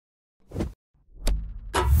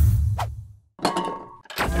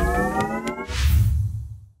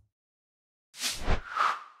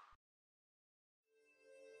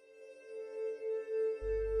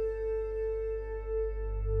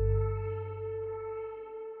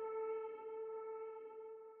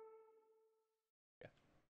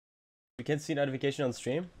You can't see notification on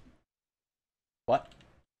stream? What?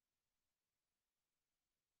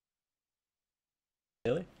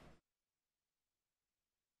 Really?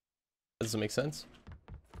 Doesn't make sense.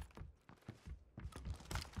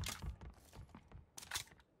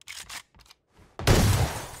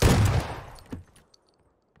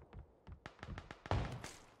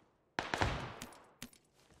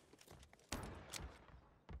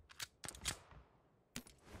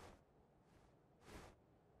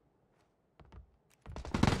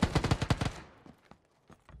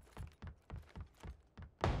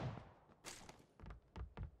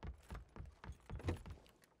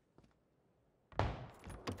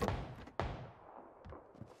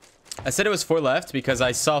 I said it was 4 left because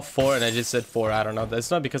I saw 4 and I just said 4. I don't know.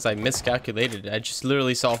 That's not because I miscalculated it. I just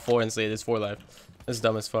literally saw 4 and said there's 4 left. That's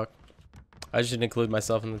dumb as fuck. I should include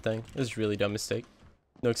myself in the thing. This is a really dumb mistake.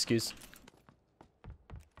 No excuse.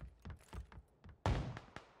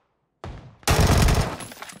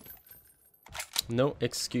 No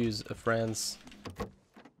excuse, friends.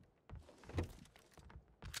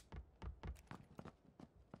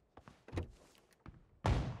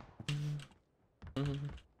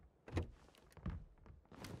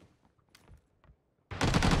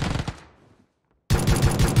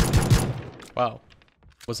 Wow.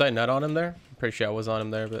 Was I not on him there? I'm pretty sure I was on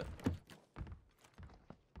him there, but...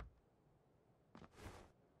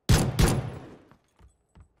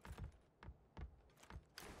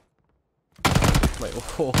 Wait,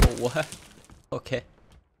 whoa, what? Okay.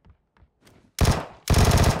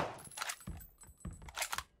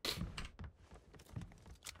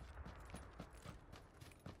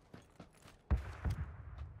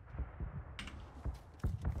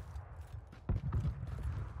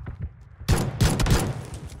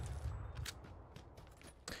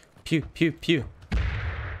 Pew, pew, pew.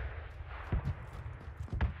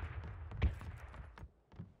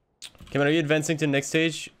 Kaymind, are you advancing to the next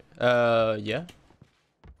stage? Yeah.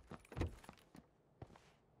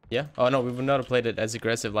 Yeah? Oh no, we would not have played it as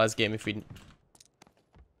aggressive last game if we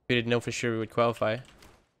didn't know for sure we would qualify.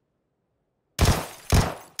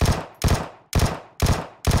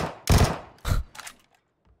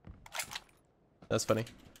 That's funny.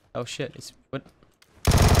 Oh shit, it's what?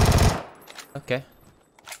 Okay.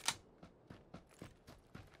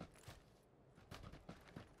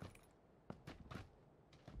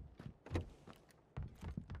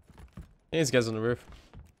 These guys on the roof.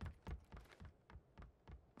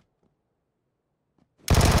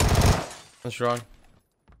 That's wrong.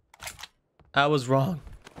 I was wrong.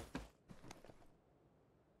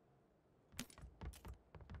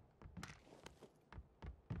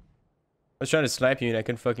 I was trying to snipe you and I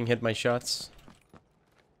couldn't fucking hit my shots.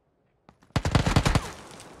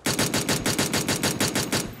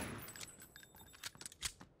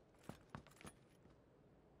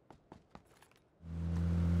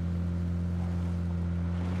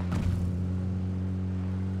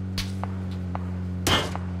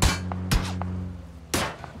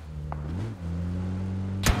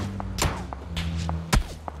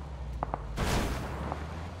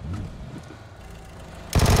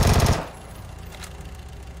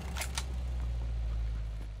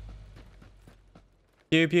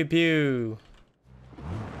 Pew pew pew.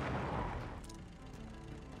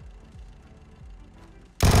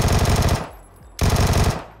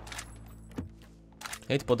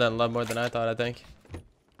 He pulled down a lot more than I thought, I think.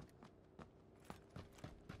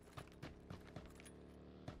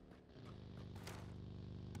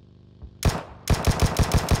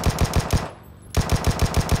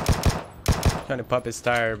 Trying to pop his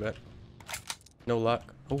tire, but no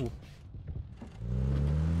luck. Oh.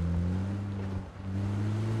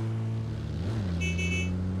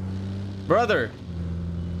 Brother!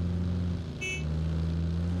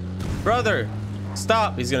 Brother!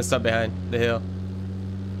 Stop! He's gonna stop behind the hill.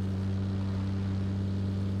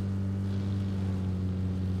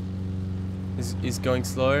 He's going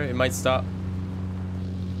slower. It might stop.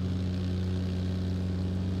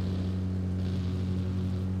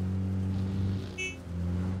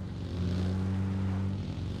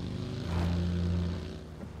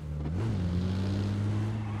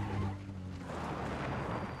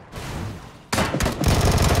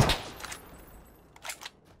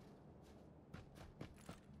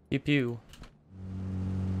 Pew pew.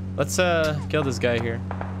 Let's kill this guy here.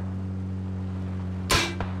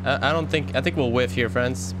 I think we'll whiff here,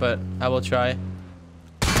 friends, but I will try.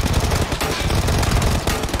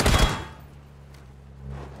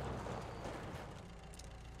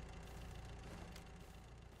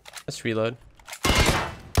 Let's reload.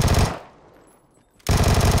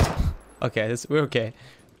 Okay, we're okay.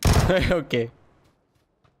 We're okay.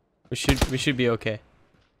 We should be okay.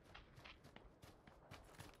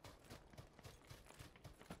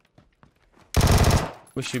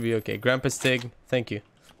 We should be okay. Grandpa Stig, thank you.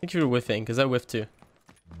 Thank you for whiffing, because I whiffed too.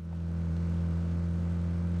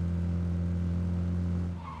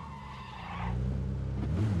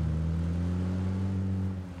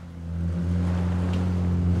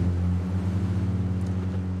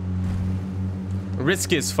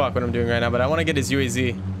 Risky as fuck what I'm doing right now, but I want to get his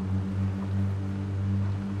UAZ.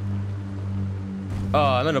 Oh,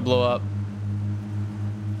 I'm gonna blow up.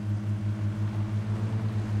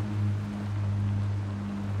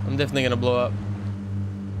 I'm definitely gonna blow up.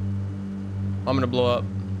 I'm gonna blow up.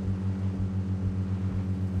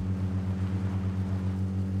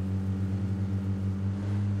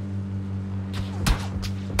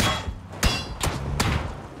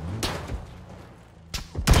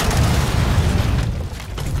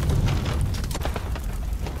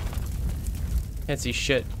 Can't see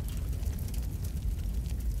shit.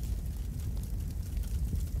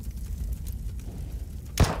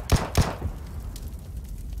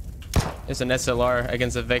 It's an SLR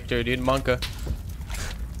against a Vector, dude. Monka.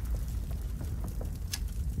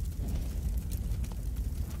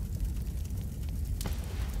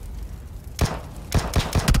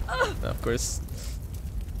 Of course.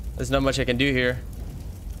 There's not much I can do here.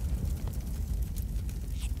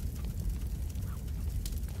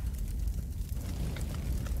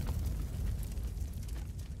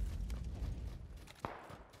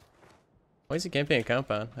 Why is he camping a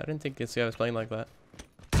compound? I didn't think this guy was playing like that.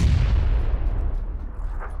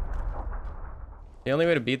 The only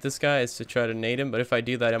way to beat this guy is to try to nade him, but if I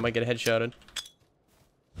do that, I might get headshotted.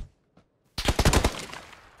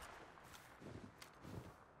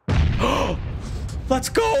 Let's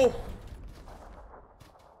go!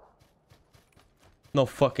 No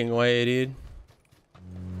fucking way, dude.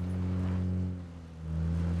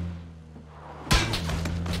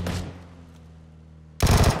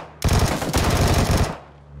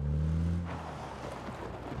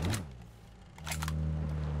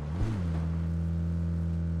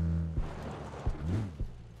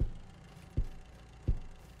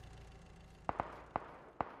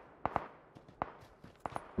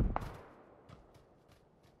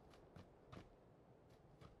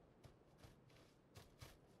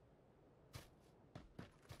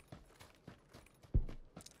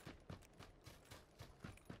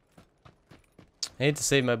 I need to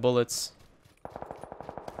save my bullets.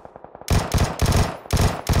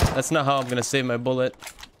 That's not how I'm gonna save my bullet.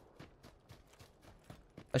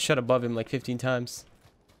 I shot above him like 15 times.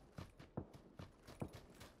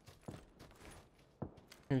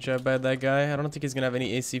 Gonna drive by that guy. I don't think he's gonna have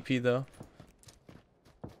any ACP though.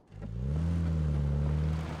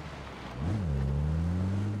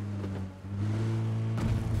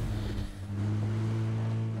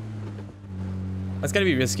 That's gotta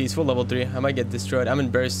be risky. He's full level 3. I might get destroyed. I'm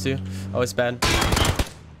in burst too. Oh, it's bad.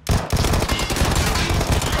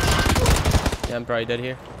 Yeah, I'm probably dead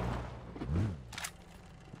here.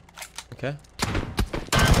 Okay.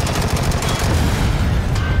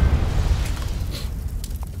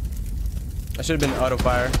 I should have been auto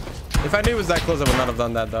fire. If I knew it was that close, I would not have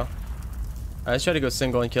done that though. Alright, let's try to go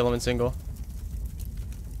single and kill him in single.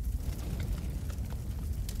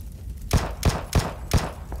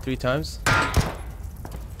 Three times.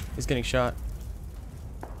 He's getting shot.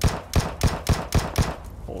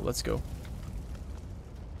 Oh, let's go.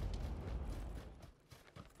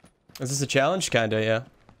 Is this a challenge? Kinda, yeah.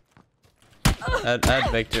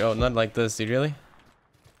 Add Vector. Oh, not like this, dude. Really?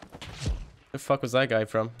 Where the fuck was that guy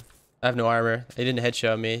from? I have no armor. They didn't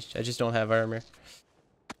headshot me. I just don't have armor.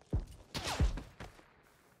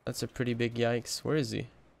 That's a pretty big yikes. Where is he?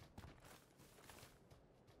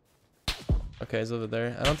 Okay, he's over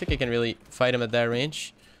there. I don't think I can really fight him at that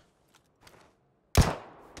range.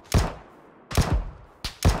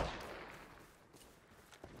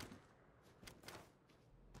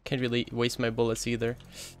 Can't really waste my bullets either.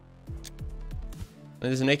 And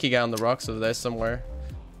there's an Icky guy on the rocks over there somewhere.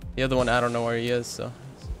 The other one, I don't know where he is, so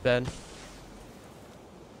it's bad.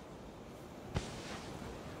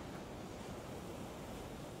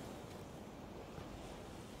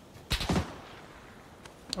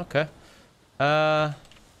 Okay.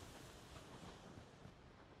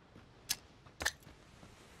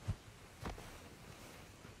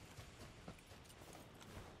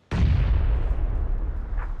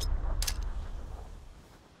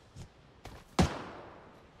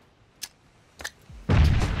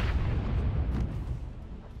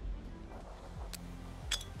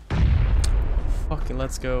 Fucking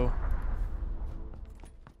let's go.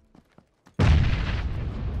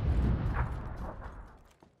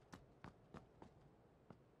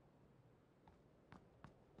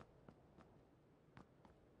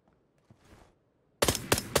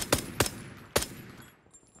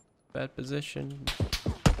 Bad position.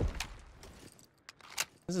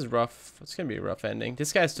 This is rough. It's gonna be a rough ending.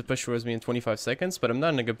 This guy has to push towards me in 25 seconds, but I'm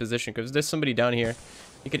not in a good position because there's somebody down here.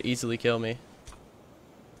 He could easily kill me.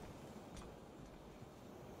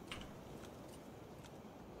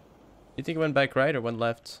 You think it went back right or went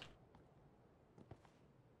left?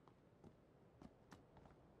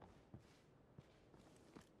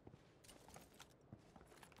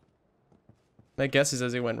 My guess is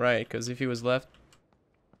as it went right, because if he was left...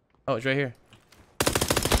 Oh, it's right here.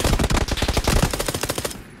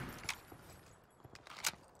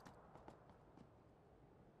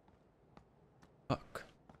 Fuck.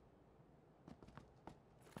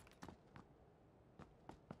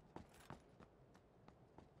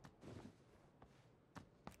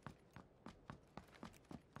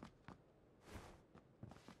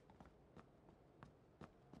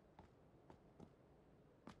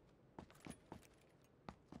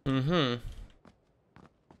 Mm-hmm.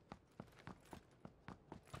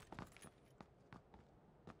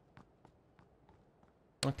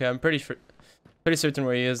 Okay, I'm pretty certain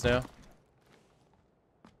where he is now.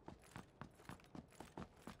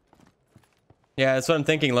 Yeah, that's what I'm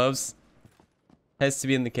thinking, Lobes. Has to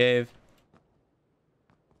be in the cave.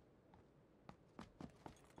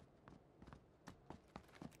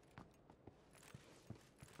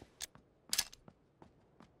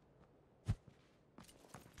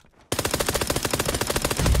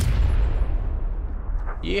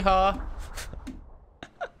 Yeehaw!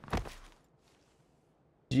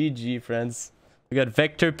 GG, friends. We got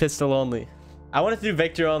Vector pistol only. I wanted to do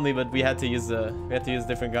Vector only, but we had to use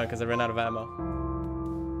different gun because I ran out of ammo.